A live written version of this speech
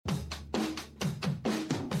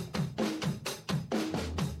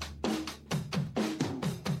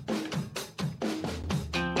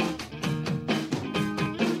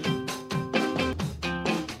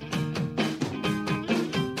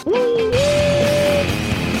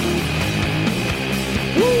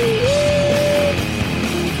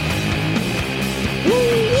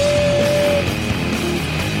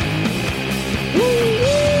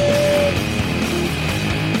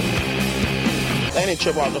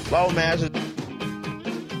trip off the floor, man.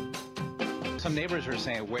 Some neighbors are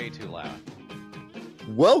saying way too loud.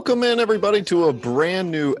 Welcome in, everybody, to a brand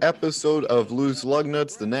new episode of Loose Lug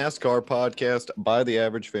Nuts, the NASCAR podcast by the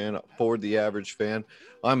average fan for the average fan.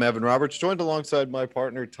 I'm Evan Roberts, joined alongside my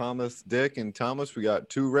partner Thomas Dick. And Thomas, we got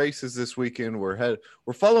two races this weekend. We're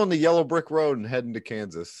following the yellow brick road and heading to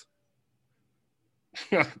Kansas.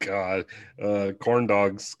 Oh God, corn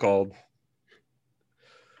dogs called.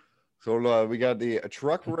 So we got the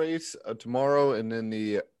truck race tomorrow, and then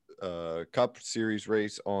the Cup Series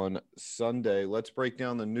race on Sunday. Let's break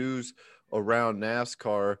down the news around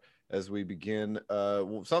NASCAR as we begin.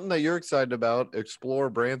 Something that you're excited about,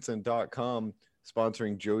 ExploreBranson.com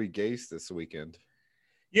sponsoring Joey Gase this weekend.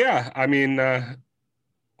 Yeah, I mean,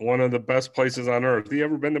 one of the best places on earth. Have you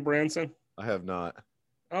ever been to Branson? I have not.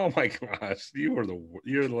 Oh my gosh, you're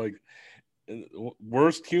like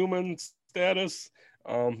worst human status.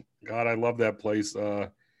 God, I love that place.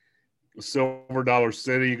 Silver Dollar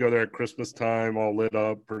City, you go there at Christmas time, all lit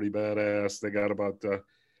up, pretty badass. They got about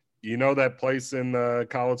that place in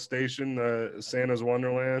College Station, Santa's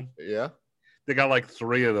Wonderland? Yeah. They got like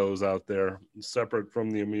 3 of those out there, separate from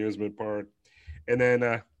the amusement park. And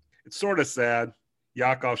then it's sort of sad.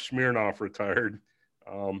 Yakov Smirnoff retired.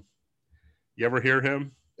 You ever hear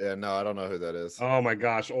him? Yeah, no, I don't know who that is. Oh my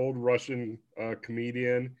gosh, old Russian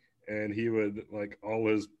comedian, and he would like all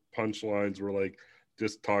his punchlines were like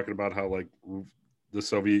just talking about how like the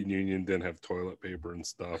Soviet Union didn't have toilet paper and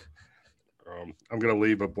stuff. I'm gonna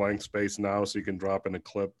leave a blank space now so you can drop in a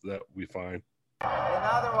clip that we find.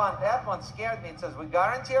 Another one, that one scared me. It says, we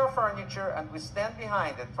guarantee our furniture and we stand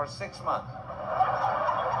behind it for 6 months.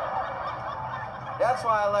 That's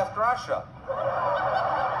why I left Russia.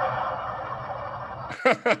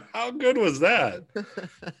 How good was that?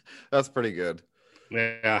 That's pretty good.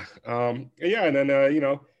 Yeah. And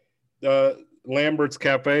then, Lambert's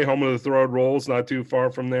Cafe, home of the Throat Rolls, not too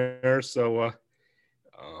far from there. So,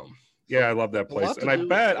 I love that place. And I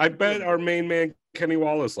bet our main man, Kenny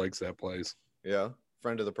Wallace, likes that place. Yeah,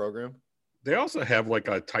 friend of the program. They also have like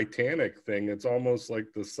a Titanic thing. It's almost like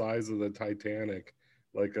the size of the Titanic,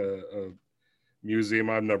 like a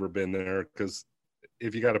museum. I've never been there because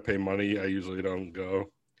if you got to pay money, I usually don't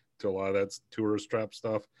go to a lot of that tourist trap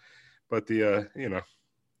stuff. But so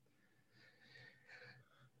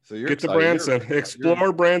you're get to Branson,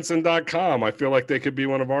 ExploreBranson.com. I feel like they could be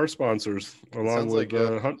one of our sponsors along with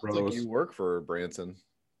Hunt Bros. Like you work for Branson.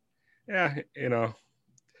 Yeah,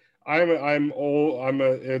 I'm old.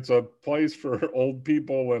 It's a place for old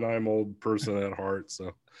people, and I'm old person at heart.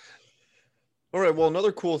 So, all right. Well,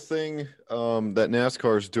 another cool thing that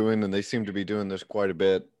NASCAR is doing, and they seem to be doing this quite a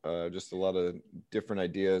bit. Just a lot of different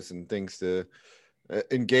ideas and things to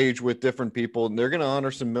engage with different people. And they're going to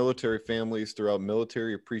honor some military families throughout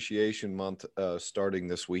Military Appreciation Month, starting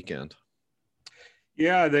this weekend.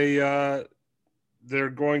 Yeah, they're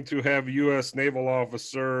going to have U.S. Naval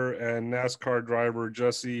officer and NASCAR driver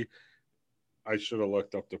Jesse. I should have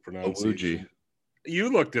looked up the pronunciation. Iwuji.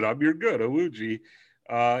 You looked it up. You're good. Iwuji.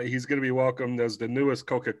 He's going to be welcomed as the newest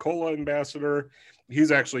Coca-Cola ambassador.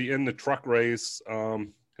 He's actually in the truck race.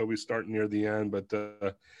 He'll be starting near the end, but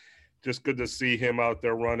just good to see him out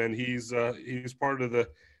there running. He's part of they're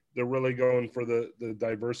really going for the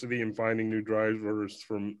diversity and finding new drivers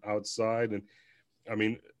from outside. And I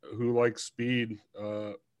mean, who likes speed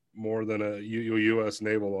more than a U.S.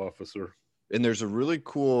 naval officer? And there's a really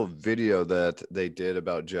cool video that they did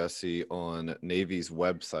about Jesse on Navy's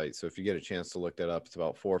website. So if you get a chance to look that up, it's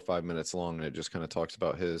about 4 or 5 minutes long, and it just kind of talks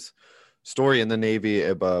about his story in the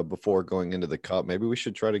Navy before going into the Cup. Maybe we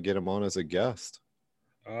should try to get him on as a guest.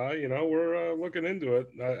 We're looking into it.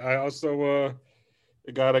 I also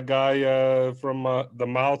got a guy from the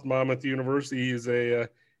Monmouth University.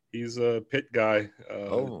 He's a pit guy,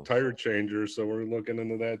 tire changer. So we're looking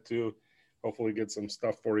into that too. Hopefully get some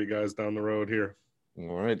stuff for you guys down the road here.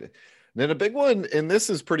 All right. Then a big one, and this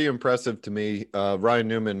is pretty impressive to me. Ryan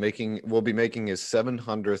Newman will be making his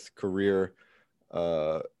 700th career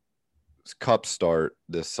Cup start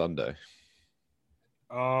this Sunday.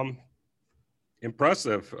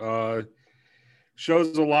 Impressive.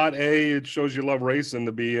 Shows a lot. It shows you love racing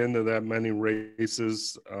to be into that many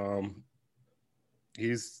races.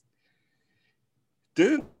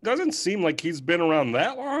 Doesn't seem like he's been around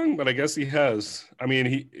that long, but I guess he has. I mean,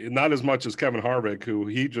 he not as much as Kevin Harvick, who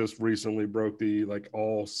he just recently broke the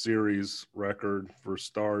all series record for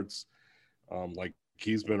starts.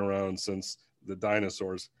 He's been around since the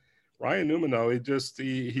dinosaurs. Ryan Newman, though,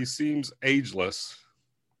 he seems ageless.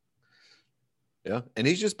 Yeah, and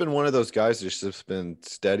he's just been one of those guys that's just been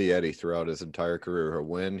steady Eddie throughout his entire career. A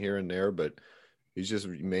win here and there, but He's just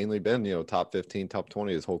mainly been, top 15, top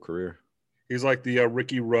 20 his whole career. He's like the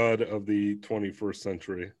Ricky Rudd of the 21st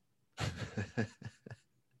century.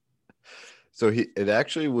 So it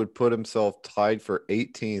actually would put himself tied for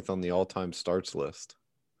 18th on the all-time starts list.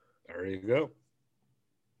 There you go.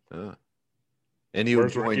 Yeah. And he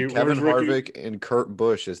would join Kevin Harvick and Kurt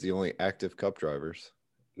Busch as the only active Cup drivers.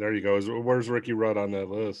 There you go. Where's Ricky Rudd on that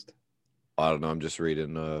list? I don't know. I'm just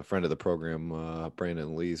reading a friend of the program,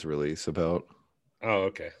 Brandon Lee's release about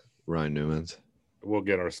Ryan Newman's. We'll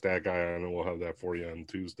get our stat guy on and we'll have that for you on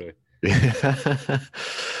Tuesday.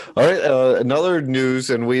 All right. Another news,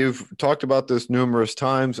 and we've talked about this numerous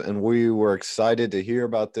times, and we were excited to hear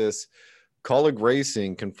about this. Kaulig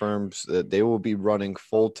Racing confirms that they will be running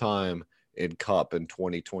full-time in Cup in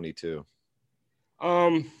 2022.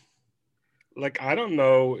 I don't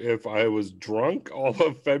know if I was drunk all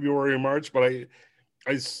of February and March, but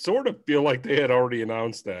I sort of feel like they had already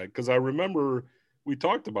announced that, because I remember we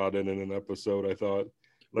talked about it in an episode. I thought,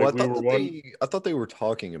 I thought they were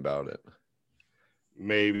talking about it.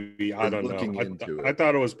 Maybe, I don't know. I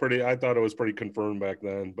thought it was pretty confirmed back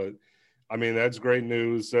then, but I mean, that's great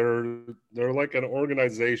news. They're like an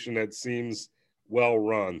organization that seems well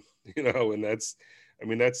run, and that's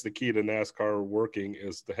the key to NASCAR working,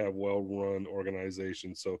 is to have well-run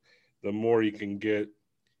organizations. So the more you can get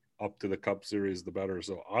up to the Cup Series, the better.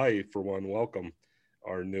 So I, for one, welcome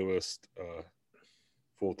our newest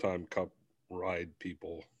full-time Cup ride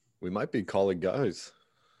people. We might be Kaulig guys.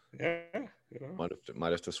 Yeah.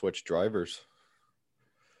 Might have to switch drivers.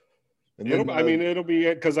 It'll be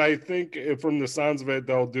it, because I think from the sounds of it,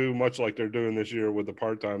 they'll do much like they're doing this year with the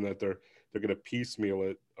part-time, that they're going to piecemeal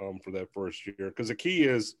it for that first year. Because the key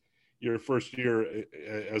is your first year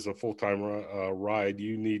as a full-time ride,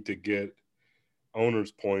 you need to get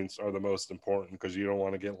owner's points are the most important, because you don't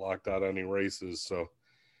want to get locked out of any races. So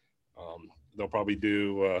they'll probably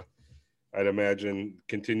do, I'd imagine,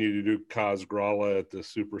 continue to do Kaz Grala at the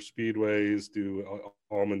super speedways, do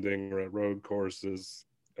Allmendinger at road courses,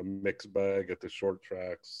 a mixed bag at the short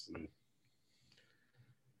tracks.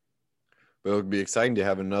 But it would be exciting to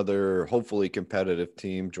have another hopefully competitive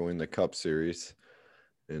team join the Cup Series,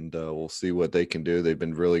 and we'll see what they can do. They've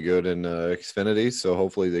been really good in Xfinity, so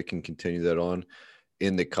hopefully they can continue that on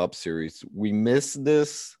in the Cup Series. We missed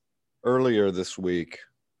this earlier this week,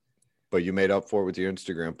 but you made up for it with your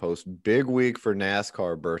Instagram post. Big week for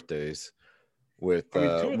NASCAR birthdays. We'll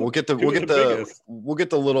get the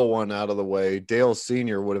little one out of the way. Dale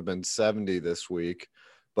Sr. would have been 70 this week,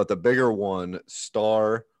 but the bigger one,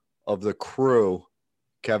 star of the crew,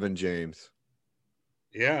 Kevin James.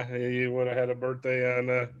 Yeah, he would have had a birthday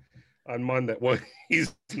on Monday. Well,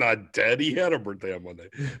 he's not dead. He had a birthday on Monday.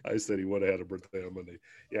 I said he would have had a birthday on Monday.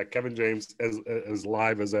 Yeah, Kevin James, as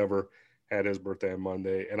live as ever, had his birthday on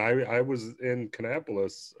Monday. And I was in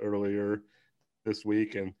Kannapolis earlier this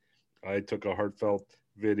week, and I took a heartfelt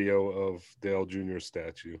video of Dale Jr.'s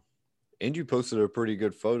statue. And you posted a pretty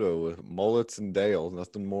good photo with mullets and Dale.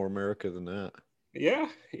 Nothing more America than that. Yeah,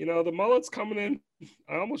 the mullet's coming in.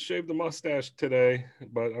 I almost shaved the mustache today,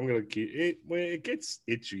 but I'm going to keep it. It gets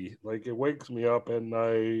itchy. Like, it wakes me up at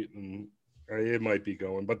night, and it might be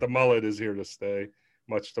going. But the mullet is here to stay,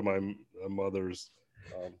 much to my mother's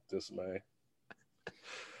dismay.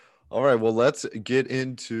 All right, well, let's get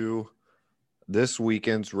into this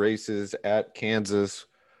weekend's races at Kansas.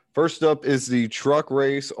 First up is the truck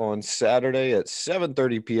race on Saturday at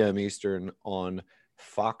 7:30 p.m. Eastern on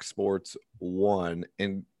Fox Sports 1.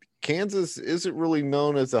 And Kansas isn't really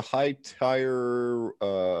known as a high tire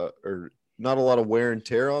or not a lot of wear and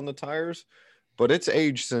tear on the tires, but it's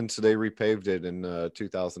aged since they repaved it in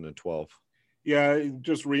 2012. Yeah,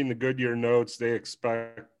 just reading the Goodyear notes, they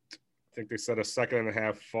expect, I think they said, a second and a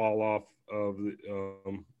half fall off of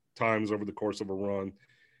the times over the course of a run.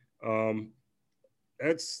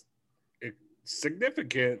 That's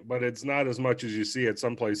significant, but it's not as much as you see at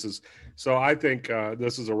some places. So I think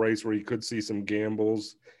this is a race where you could see some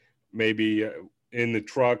gambles. Maybe in the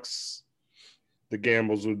trucks, the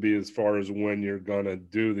gambles would be as far as when you're going to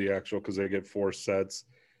do the actual, because they get 4 sets.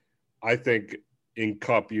 I think in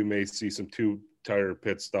Cup, you may see some 2-tire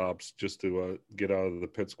pit stops just to get out of the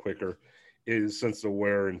pits quicker, since the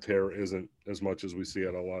wear and tear isn't as much as we see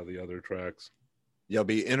at a lot of the other tracks. Yeah, it'll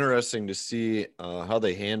be interesting to see how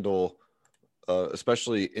they handle,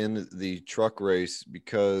 especially in the truck race,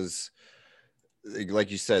 because like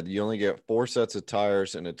you said, you only get 4 sets of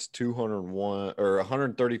tires and it's 201 or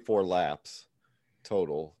 134 laps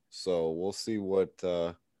total. So we'll see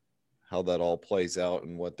how that all plays out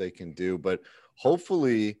and what they can do. But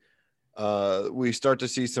hopefully we start to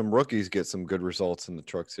see some rookies get some good results in the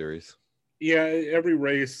truck series. Yeah, every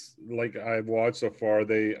race like I've watched so far,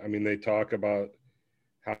 they talk about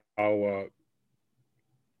how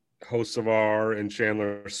Hocevar and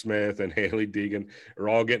Chandler Smith and Haley Deegan are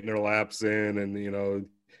all getting their laps in, and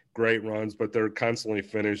great runs, but they're constantly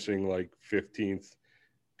finishing like 15th,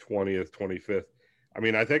 20th, 25th.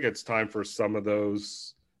 I think it's time for some of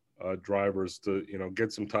those drivers to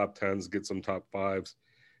get some top 10s, get some top 5s,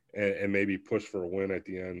 and maybe push for a win at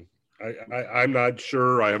the end. I'm not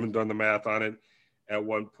sure. I haven't done the math on it. At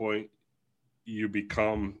one point, you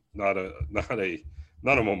become none of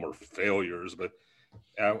them are failures, but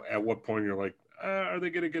at what point you're like, are they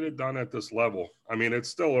going to get it done at this level? It's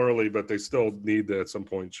still early, but they still need to at some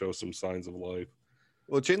point show some signs of life.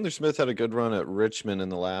 Well, Chandler Smith had a good run at Richmond in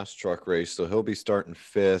the last truck race, so he'll be starting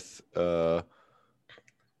 5th.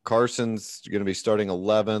 Carson's going to be starting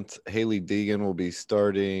 11th. Haley Deegan will be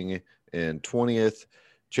starting in 20th.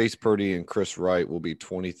 Chase Purdy and Chris Wright will be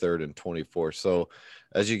 23rd and 24th. So,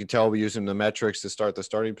 as you can tell, we're using the metrics to start the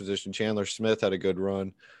starting position. Chandler Smith had a good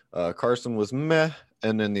run. Carson was meh,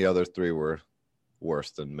 and then the other 3 were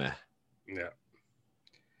worse than meh. Yeah.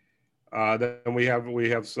 Then we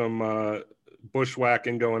have some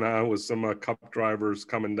bushwhacking going on with some cup drivers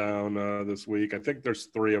coming down this week. I think there's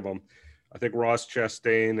 3 of them. I think Ross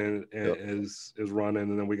Chastain is running,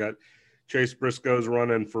 and then we got Chase Briscoe's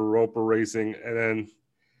running for Roper Racing, and then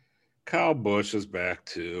Kyle Busch is back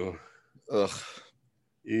too. Ugh.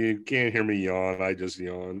 You can't hear me yawn. I just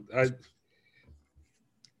yawned. I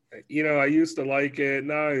used to like it.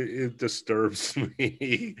 Now it disturbs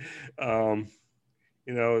me.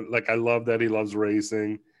 Like I love that he loves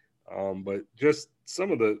racing. But just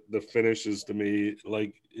some of the finishes to me,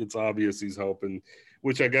 like it's obvious he's helping,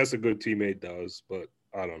 which I guess a good teammate does, but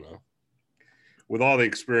I don't know. With all the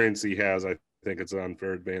experience he has, I think it's an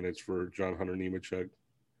unfair advantage for John Hunter Nemechek.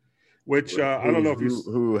 Which I don't know if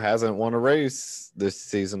who hasn't won a race this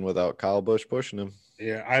season without Kyle Busch pushing him.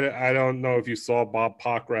 Yeah, I don't know if you saw Bob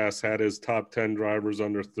Pockras had his top 10 drivers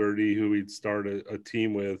under 30 who he'd start a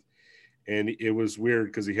team with. And it was weird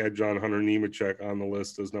because he had John Hunter Nemechek on the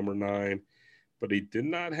list as number 9, but he did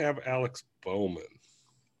not have Alex Bowman.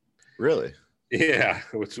 Really? Yeah,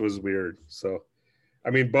 which was weird. So,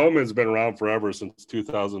 Bowman's been around forever since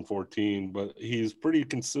 2014, but he's pretty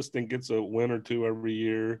consistent, gets a win or 2 every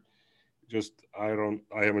year. Just I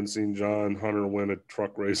haven't seen John Hunter win a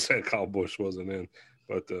truck race that Kyle Busch wasn't in,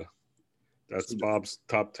 but that's Bob's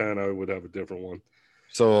top 10. I would have a different one.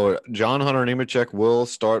 So John Hunter Nemechek will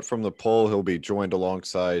start from the pole. He'll be joined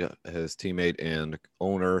alongside his teammate and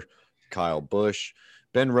owner Kyle Busch.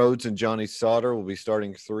 Ben Rhodes and Johnny Sauter will be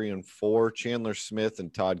starting 3 and 4. Chandler Smith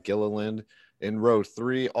and Todd Gilliland in row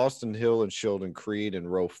 3. Austin Hill and Sheldon Creed in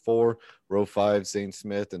row 4. Row 5, Zane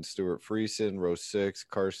Smith and Stuart Friesen. Row 6,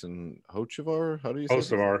 Carson Hocevar. How do you say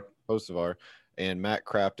Hocevar. Hocevar. And Matt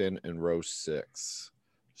Crafton in row 6.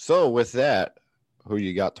 So with that, who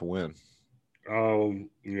you got to win?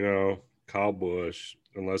 Kyle Busch,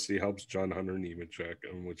 unless he helps John Hunter Nemechek,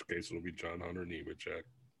 in which case it'll be John Hunter Nemechek.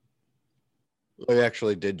 I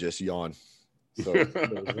actually did just yawn. So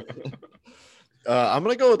I'm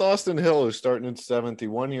going to go with Austin Hill, who's starting in 7th. He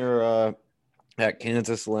won year at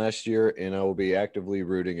Kansas last year, and I will be actively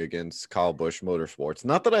rooting against Kyle Busch Motorsports.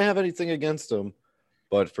 Not that I have anything against him,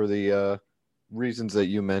 but for the reasons that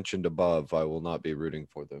you mentioned above, I will not be rooting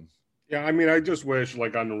for them. Yeah, I just wish,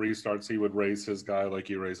 like, on the restarts, he would race his guy like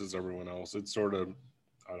he races everyone else. It's sort of,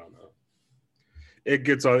 I don't know. It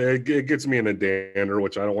gets me in a dander,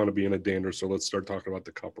 which I don't want to be in a dander, so let's start talking about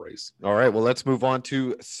the Cup race. All right, well, let's move on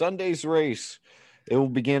to Sunday's race. It will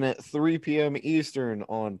begin at 3 p.m. Eastern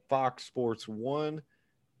on Fox Sports 1,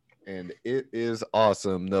 and it is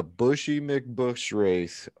awesome. The Bushy McBush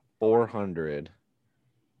Race 400.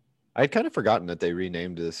 I'd kind of forgotten that they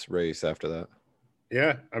renamed this race after that.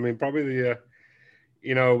 Yeah, probably the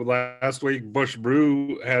last week Busch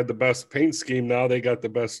Brew had the best paint scheme. Now they got the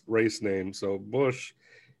best race name. So Busch,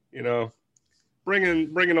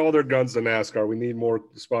 bringing all their guns to NASCAR. We need more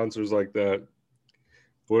sponsors like that.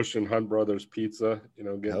 Busch and Hunt Brothers Pizza,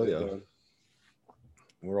 getting Hell yeah. it done.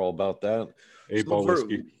 We're all about that. 8-Ball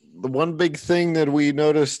whiskey. The one big thing that we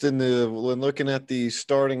noticed when looking at the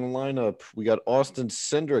starting lineup, we got Austin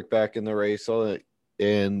Cindric back in the race.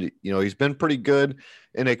 And, he's been pretty good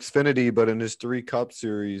in Xfinity, but in his 3 Cup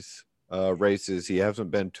Series races, he hasn't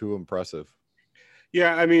been too impressive.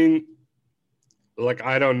 Yeah, I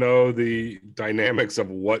don't know the dynamics of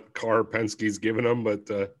what car Penske's given him, but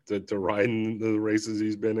to ride in the races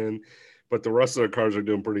he's been in. But the rest of the cars are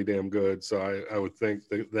doing pretty damn good. So I would think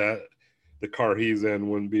that the car he's in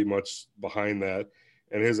wouldn't be much behind that.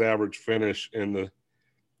 And his average finish in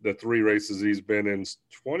the 3 races he's been in,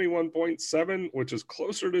 21.7, which is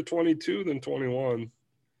closer to 22 than 21.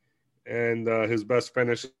 And his best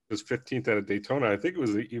finish is 15th at a Daytona. I think it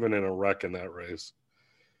was even in a wreck in that race.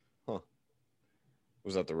 Huh.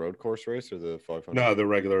 Was that the road course race or the 500? No, the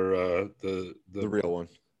regular, the real one.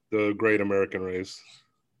 The Great American Race.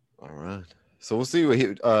 All right. So we'll see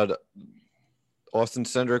what Austin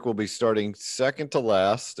Cindric will be starting second to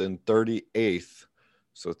last and 38th.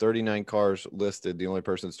 So 39 cars listed. The only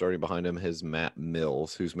person starting behind him is Matt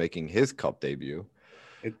Mills, who's making his Cup debut.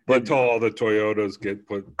 Until all the Toyotas get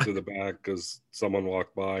put to the back because someone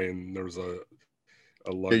walked by and there's a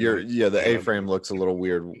the A-frame looks a little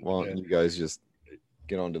weird. Why don't you guys just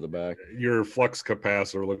get onto the back? Your flux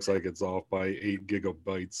capacitor looks like it's off by 8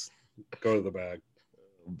 gigabytes. Go to the back.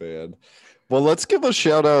 Bad. Well, let's give a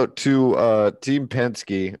shout out to Team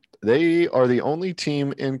Penske. They are the only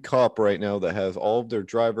team in Cup right now that has all of their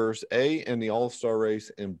drivers A in the All-Star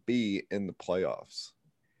race and B in the playoffs.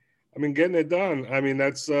 I mean, getting it done. I mean,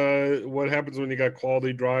 that's what happens when you got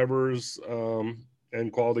quality drivers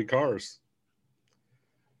and quality cars.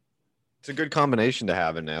 It's a good combination to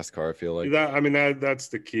have in NASCAR, I feel like. That's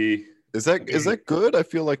the key. Is that good? I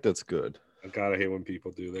feel like that's good. I gotta hate when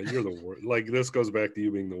people do that. You're the worst. Like, this goes back to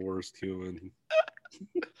you being the worst human.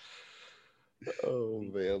 Oh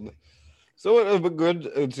man. So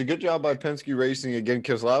it's a good job by Penske Racing again.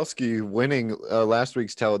 Keselowski winning last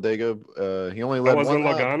week's Talladega. He only led one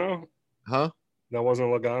lap. Logano? Huh? That wasn't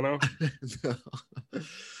Logano?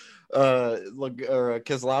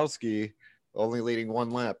 Keselowski only leading one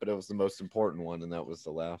lap, but it was the most important one, and that was the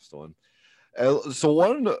last one. So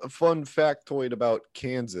one fun factoid about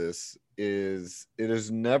Kansas is it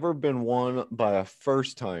has never been won by a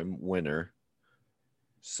first-time winner.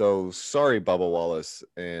 So sorry, Bubba Wallace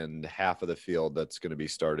and half of the field that's going to be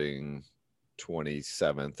starting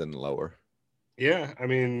 27th and lower. Yeah, I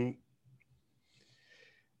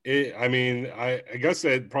guess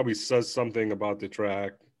that probably says something about the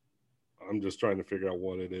track. I'm just trying to figure out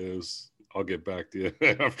what it is. I'll get back to you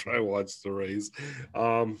after I watch the race.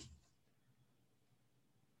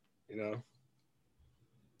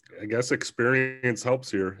 I guess experience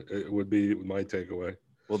helps here. It would be my takeaway.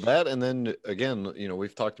 Well, that, and then again,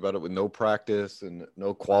 we've talked about it with no practice and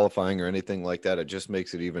no qualifying or anything like that. It just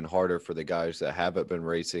makes it even harder for the guys that haven't been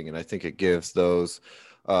racing. And I think it gives those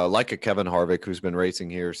like a Kevin Harvick, who's been racing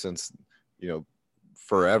here since,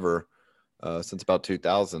 forever, since about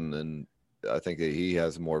 2000. And I think that he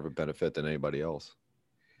has more of a benefit than anybody else.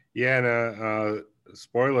 Yeah. And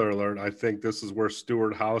spoiler alert, I think this is where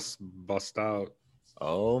Stewart House bust out.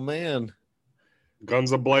 Oh man.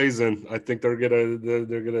 Guns a-blazing. I think they're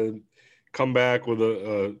gonna come back with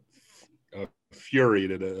a fury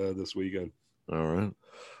this weekend. All right.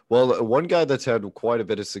 Well, one guy that's had quite a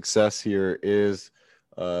bit of success here is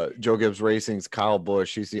Joe Gibbs Racing's Kyle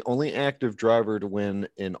Busch. He's the only active driver to win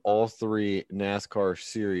in all 3 NASCAR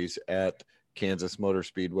series at Kansas Motor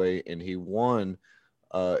Speedway, and he won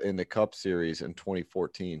in the Cup Series in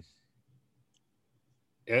 2014.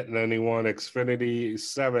 And then he won Xfinity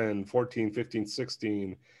 7, 14, 15,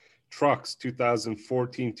 16, trucks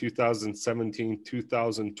 2014, 2017,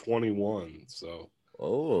 2021. So,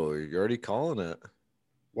 you're already calling it.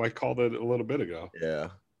 Well, I called it a little bit ago. Yeah.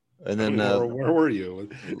 And then where were you?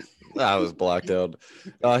 I was blacked out.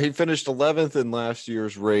 He finished 11th in last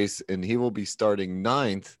year's race, and he will be starting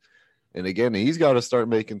 9th. And again, he's got to start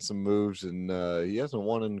making some moves, and he hasn't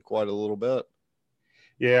won in quite a little bit.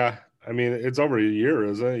 Yeah. I mean, it's over a year,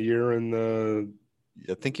 isn't it? A year in the.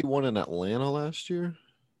 I think he won in Atlanta last year.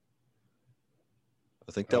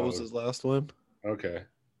 I think that was his last one. Okay.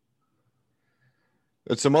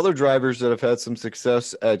 And some other drivers that have had some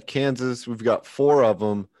success at Kansas. We've got 4 of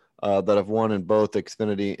them that have won in both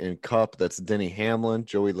Xfinity and Cup. That's Denny Hamlin,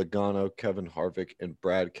 Joey Logano, Kevin Harvick, and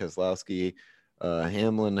Brad Keselowski.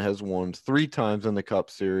 Hamlin has won 3 times in the Cup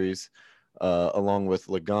Series, along with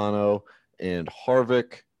Logano and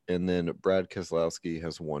Harvick. And then Brad Keselowski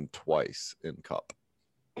has won twice in Cup.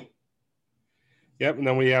 Yep, and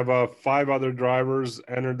then we have 5 other drivers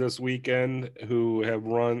entered this weekend who have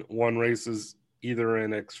won races either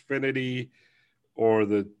in Xfinity or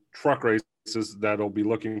the truck races that'll be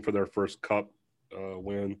looking for their first Cup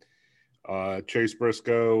win. Chase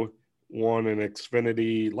Briscoe won in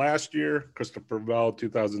Xfinity last year. Christopher Bell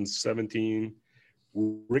 2017.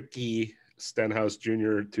 Ricky Stenhouse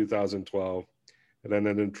Jr. 2012. And then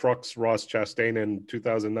in trucks, Ross Chastain in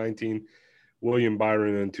 2019, William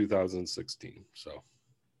Byron in 2016. So,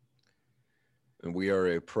 and we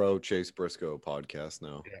are a pro Chase Briscoe podcast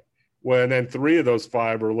now. Yeah. Well, and then 3 of those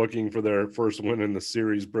 5 are looking for their first win in the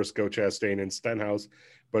series: Briscoe, Chastain, and Stenhouse.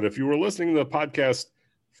 But if you were listening to the podcast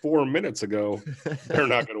 4 minutes ago, they're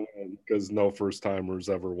not going to win because no first timers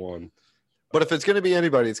ever won. But if it's going to be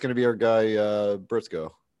anybody, it's going to be our guy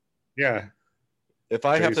Briscoe. Yeah. If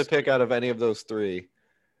I have to Chase. pick out of any of those three,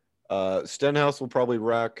 Stenhouse will probably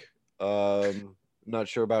wreck. Not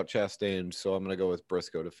sure about Chastain, so I'm going to go with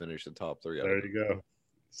Briscoe to finish the top three. There you go.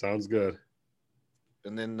 Sounds good.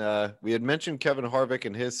 And then we had mentioned Kevin Harvick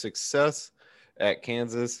and his success at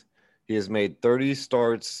Kansas. He has made 30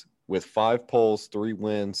 starts with 5 poles, 3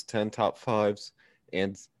 wins, 10 top 5s,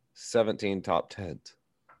 and 17 top 10s.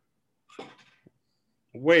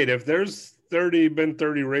 Wait, if there's been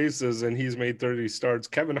 30 races and he's made 30 starts,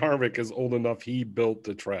 Kevin Harvick is old enough he built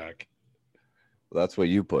the track. Well, that's what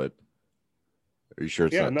you put. Are you sure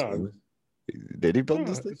it's not? No. True? Did he build No,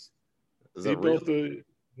 this thing? Is he that real? built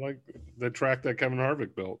the track that Kevin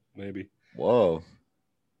Harvick built, maybe. Whoa.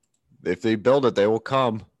 If they build it, they will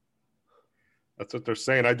come. That's what they're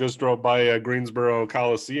saying. I just drove by Greensboro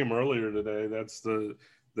Coliseum earlier today. That's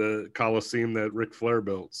the Coliseum that Ric Flair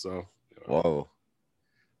built. So, Whoa.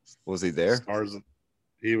 Was he there? Stars.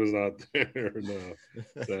 He was not there.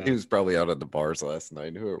 No. He was probably out at the bars last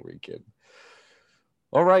night. Who are we kidding?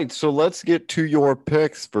 All right, so let's get to your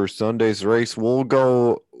picks for Sunday's race. We'll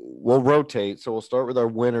rotate. So we'll start with our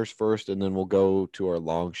winners first, and then we'll go to our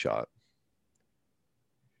long shot.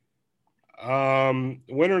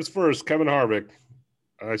 Winners first, Kevin Harvick.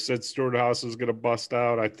 I said Stewart Haas is going to bust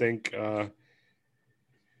out. I think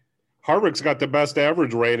Harvick's got the best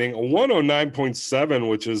average rating, 109.7,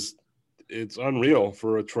 which is it's unreal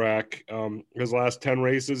for a track. His last 10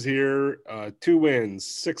 races here, 2 wins,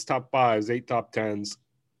 6 top 5s, 8 top 10s.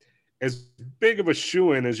 As big of a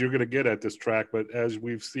shoo-in as you're going to get at this track, but as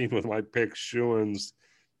we've seen with my picks, shoo-ins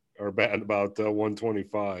are bad about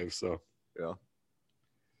 125. So yeah.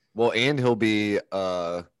 Well, and he'll be in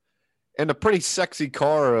a pretty sexy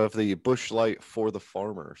car of the Busch Light for the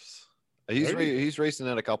Farmers. He's racing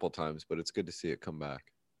it a couple times, but it's good to see it come back.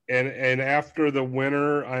 And after the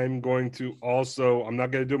winner, I'm going to also, I'm not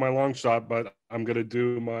going to do my long shot, but I'm going to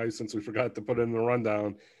do since we forgot to put it in the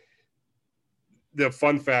rundown, the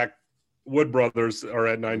fun fact, Wood Brothers are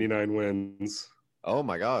at 99 wins. Oh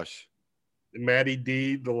my gosh. Matty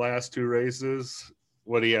D, the last 2 races,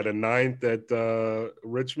 he had a 9th at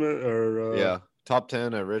Richmond or top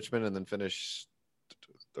 10 at Richmond and then finished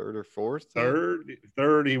 3rd or 4th.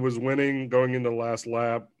 Third, he was winning going into the last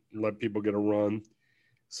lap, let people get a run.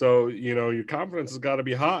 So, your confidence has got to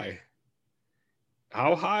be high.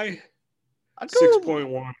 How high?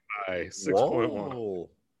 6.1 high. 6.1.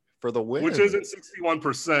 For the win. Which isn't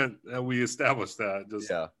 61%. And we established that.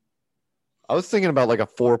 Yeah. I was thinking about like a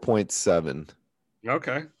 4.7.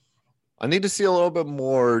 Okay. I need to see a little bit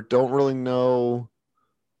more. Don't really know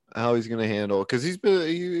how he's going to handle, because he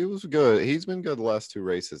was good. He's been good the last 2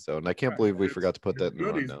 races, though. And I can't believe we forgot to put that in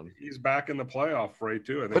the rundown. He's back in the playoff fray,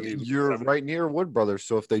 too. But you're right near Wood Brothers.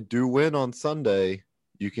 So if they do win on Sunday,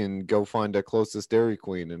 you can go find the closest Dairy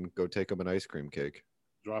Queen and go take them an ice cream cake.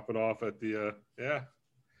 Drop it off at the,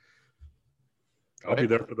 I'll be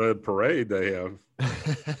there for the parade they have.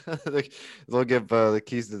 They'll give the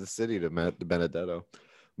keys to the city to Matt Benedetto.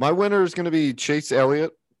 My winner is going to be Chase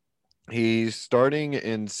Elliott. He's starting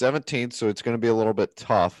in 17th, so it's going to be a little bit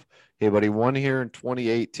tough. But he won here in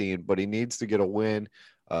 2018, but he needs to get a win.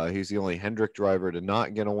 He's the only Hendrick driver to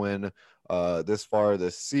not get a win this far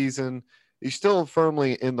this season. He's still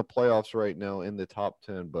firmly in the playoffs right now in the top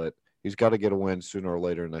 10, but he's got to get a win sooner or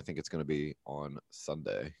later, and I think it's going to be on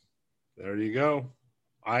Sunday. There you go.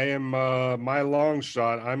 I am my long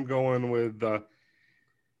shot. I'm going with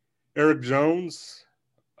Eric Jones.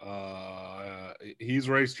 He's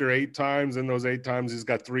raced here 8 times. In those 8 times, he's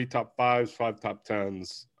got 3 top 5s, 5 top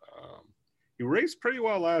 10s. He raced pretty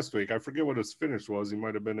well last week. I forget what his finish was. He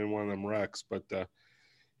might have been in one of them wrecks, but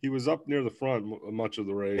he was up near the front much of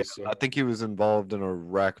the race. Yeah, so. I think he was involved in a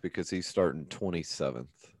wreck because he's starting 27th.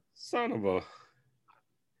 Son of a...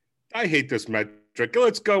 I hate this metric.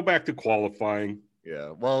 Let's go back to qualifying.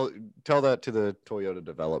 Yeah, well, tell that to the Toyota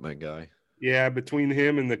development guy. Yeah, between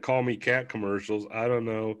him and the Call Me Cat commercials, I don't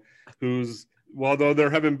know who's – well, though there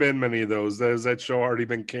haven't been many of those. Has that show already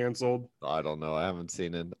been canceled? I don't know. I haven't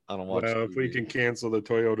seen it. I don't watch if we can cancel the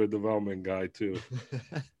Toyota development guy too.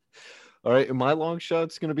 All right, and my long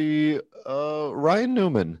shot's going to be Ryan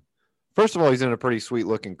Newman. First of all, he's in a pretty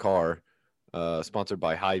sweet-looking car, sponsored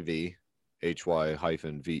by Hy-Vee,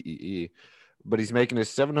 HY-VEE. But he's making his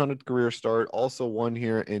 700th career start, also won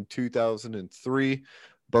here in 2003.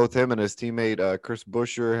 Both him and his teammate Chris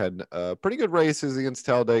Buescher had pretty good races against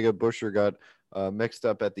Talladega. Buescher got mixed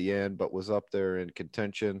up at the end, but was up there in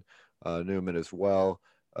contention. Newman as well.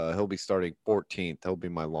 He'll be starting 14th. He'll be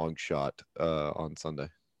my long shot on Sunday.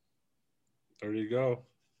 There you go.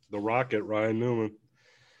 The Rocket, Ryan Newman.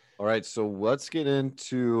 All right, so let's get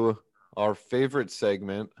into our favorite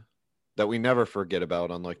segment that we never forget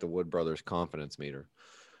about, unlike the Wood Brothers confidence meter,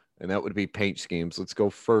 and that would be paint schemes. Let's go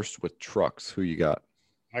first with trucks. Who you got?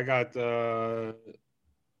 I got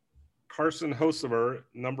Carson Hocevar,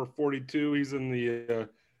 number 42. He's in the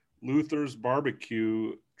Luther's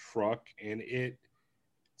barbecue truck, and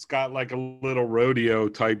it's got like a little rodeo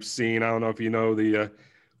type scene. I don't know if you know the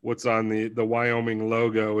what's on the Wyoming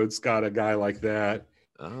logo. It's got a guy like that.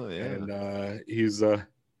 Oh yeah, And he's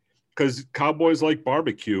because cowboys like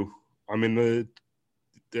barbecue. I mean,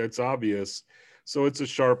 that's obvious. So it's a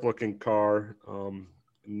sharp looking car.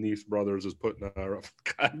 Nice Brothers is putting that up.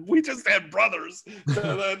 God, we just had brothers.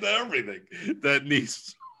 Everything that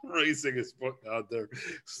Nice Racing is putting out there.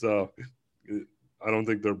 So I don't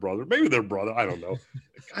think they're brother. Maybe they're brother. I don't know.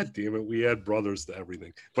 God damn it, we had brothers to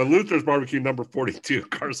everything. But Luther's barbecue, number 42,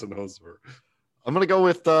 Carson Hocevar. I'm going to go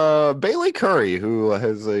with Bailey Curry, who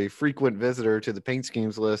is a frequent visitor to the paint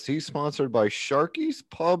schemes list. He's sponsored by Sharky's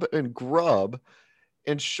Pub and Grub,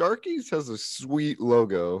 and Sharky's has a sweet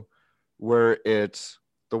logo where it's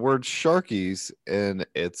the word Sharky's and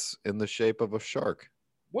it's in the shape of a shark.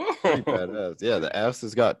 Whoa. Pretty badass. Yeah, the S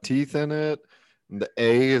has got teeth in it, and the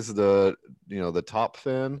A is the top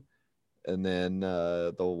fin, and then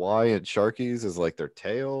the Y in Sharky's is like their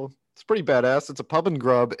tail. It's pretty badass. It's a pub and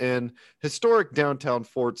grub in historic downtown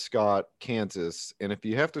Fort Scott, Kansas. And if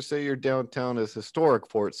you have to say your downtown is historic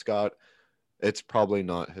Fort Scott, it's probably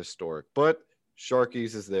not historic. But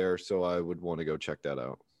Sharky's is there, so I would want to go check that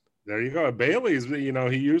out. There you go. Bailey's, he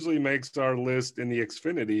usually makes our list in the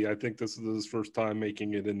Xfinity. I think this is his first time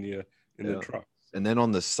making it in the truck. And then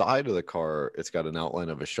on the side of the car, it's got an outline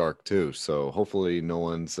of a shark too. So hopefully no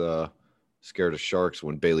one's scared of sharks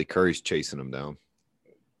when Bailey Curry's chasing them down.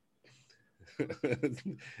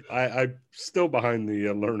 I'm still behind the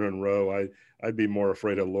Lerner and Rowe. I'd be more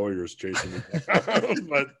afraid of lawyers chasing me down.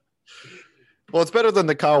 But well, it's better than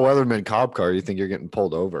the Kyle Weatherman cop car. You think you're getting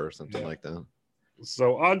pulled over or something like that.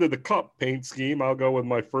 So on to the Cup paint scheme. I'll go with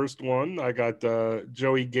my first one. I got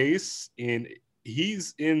Joey Gase, and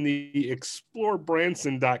he's in the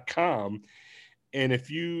explorebranson.com. And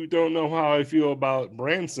if you don't know how I feel about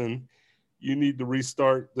Branson, you need to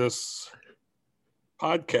restart this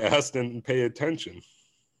podcast and pay attention.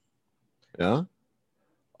 Yeah,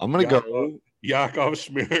 I'm gonna go Yakov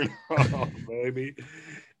Smirnoff, baby.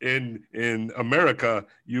 In America,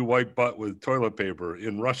 you wipe butt with toilet paper.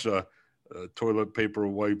 In Russia, toilet paper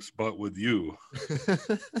wipes butt with you.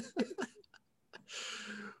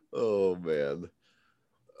 Oh man!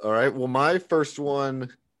 All right. Well, my first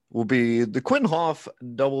one will be the Quinn Hoff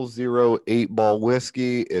 00 8-ball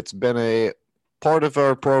whiskey. It's been a part of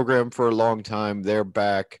our program for a long time. They're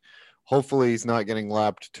back. Hopefully he's not getting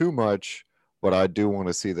lapped too much, but I do want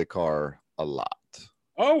to see the car a lot.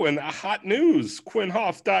 Oh, and hot news,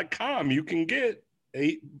 QuinnHoff.com. You can get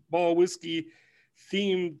 8-ball whiskey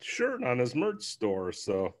themed shirt on his merch store.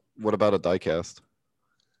 So what about a diecast?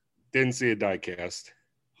 Didn't see a diecast.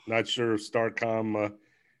 Not sure if Starcom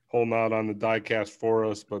holding out on the diecast for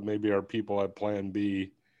us, but maybe our people at Plan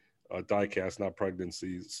B, diecast, not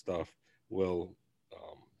pregnancy stuff, will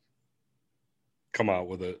come out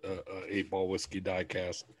with a 8-ball whiskey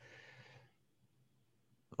diecast.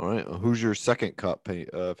 All right. Who's your second Cup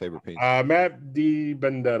favorite paint? Matt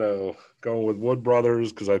DiBenedetto, going with Wood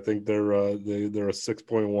Brothers because I think they're a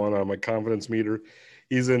 6.1 on my confidence meter.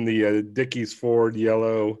 He's in the Dickies Ford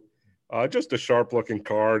yellow, just a sharp looking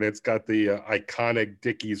car, and it's got the iconic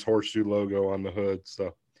Dickies horseshoe logo on the hood.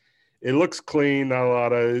 So it looks clean. Not a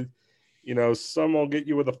lot of, some will get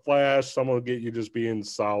you with a flash, some will get you just being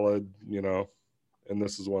solid, and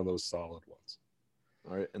this is one of those solid ones.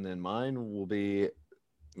 All right. And then mine will be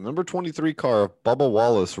number 23 car of Bubba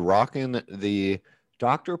Wallace rocking the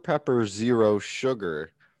Dr. Pepper Zero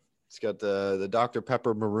Sugar. It's got the Dr.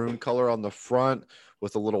 Pepper maroon color on the front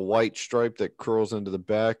with a little white stripe that curls into the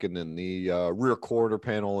back, and then the rear quarter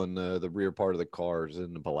panel and the rear part of the car is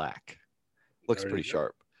in the black. Looks pretty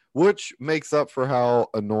sharp, which makes up for how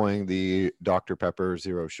annoying the Dr. Pepper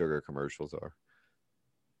Zero Sugar commercials are.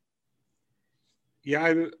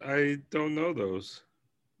 Yeah, I don't know those.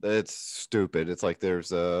 It's stupid. It's like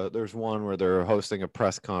there's one where they're hosting a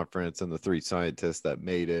press conference and the three scientists that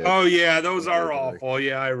made it. Oh yeah, those are awful.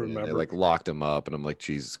 Yeah, I remember. They like locked him up, and I'm like,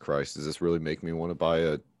 Jesus Christ, does this really make me want to buy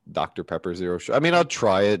a Dr. Pepper Zero Sugar? I mean, I'll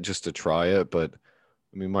try it just to try it, but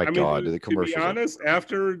God, the commercials. To be honest,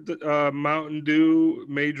 after the Mountain Dew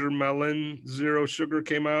Major Melon Zero Sugar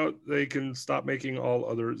came out, they can stop making all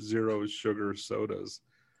other zero sugar sodas.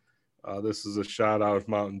 This is a shout out if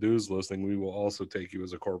Mountain Dew's listening. We will also take you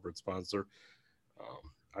as a corporate sponsor.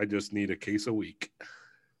 I just need a case a week.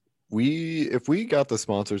 If we got the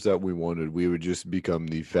sponsors that we wanted, we would just become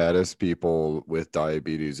the fattest people with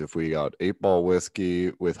diabetes if we got 8 Ball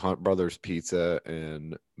whiskey with Hunt Brothers pizza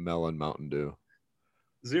and Melon Mountain Dew.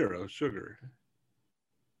 0 sugar.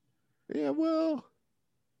 Yeah, well,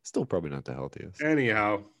 still probably not the healthiest.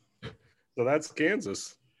 Anyhow, so that's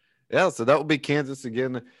Kansas. Yeah, so that will be Kansas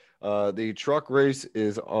again. The truck race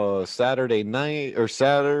is Saturday night,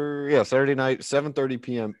 7:30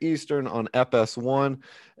 p.m. Eastern on FS1.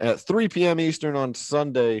 At 3 p.m. Eastern on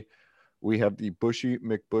Sunday, we have the Bushy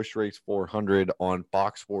McBush Race 400 on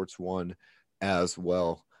Fox Sports 1 as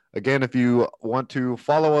well. Again, if you want to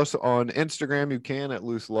follow us on Instagram, you can at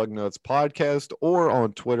Loose Lug Nuts Podcast or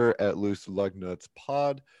on Twitter at Loose Lug Nuts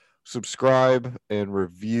Pod. Subscribe and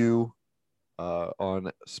review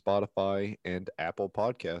on Spotify and Apple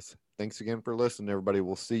Podcasts. Thanks again for listening, everybody.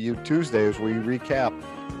 We'll see you Tuesday as we recap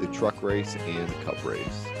the truck race and cup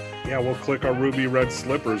race. Yeah, we'll click our ruby red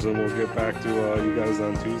slippers and we'll get back to you guys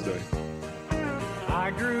on Tuesday.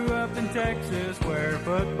 I grew up in Texas where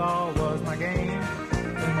football was my game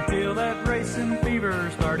until that racing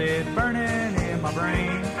fever started burning in my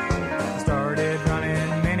brain. I started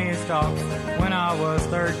running mini stocks when I was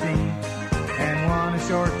 13 and won a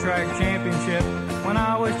short track championship when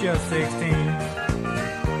I was just 16.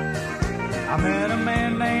 I met a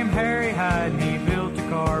man named Harry Hyde and he built a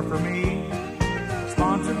car for me,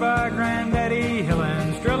 sponsored by Granddaddy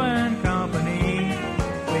Hillens Drilling Company.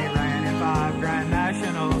 We ran in 5 Grand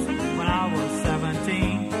Nationals when I was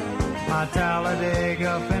 17. My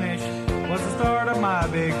Talladega finish was the start of my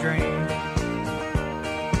big dream.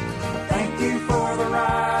 Thank you for the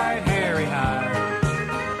ride, Harry Hyde,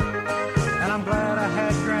 and I'm glad I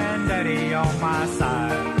had Granddaddy on my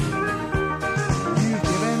side. You've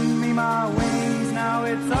given me my wings, now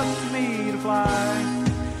it's up to me to fly.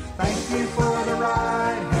 Thank you for the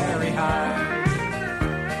ride, Harry Hyde.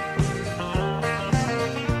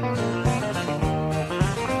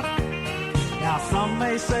 Now some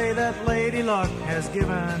may say that Lady Luck has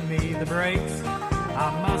given me the breaks.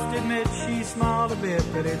 I must admit she smiled a bit,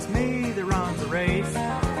 but it's me that runs the race.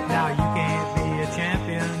 Now you can't be a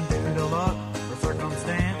champion due to luck or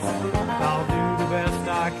circumstance. I'll do the best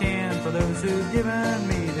I can for those who've given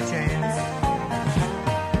me the chance.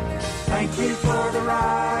 Thank you for the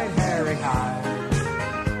ride, Harry Hyde.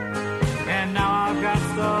 And now I've got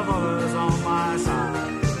Stavolas on my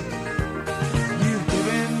side. You've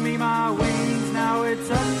given me my wings, now it's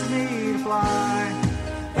up to me to fly.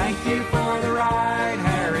 Thank you for the ride.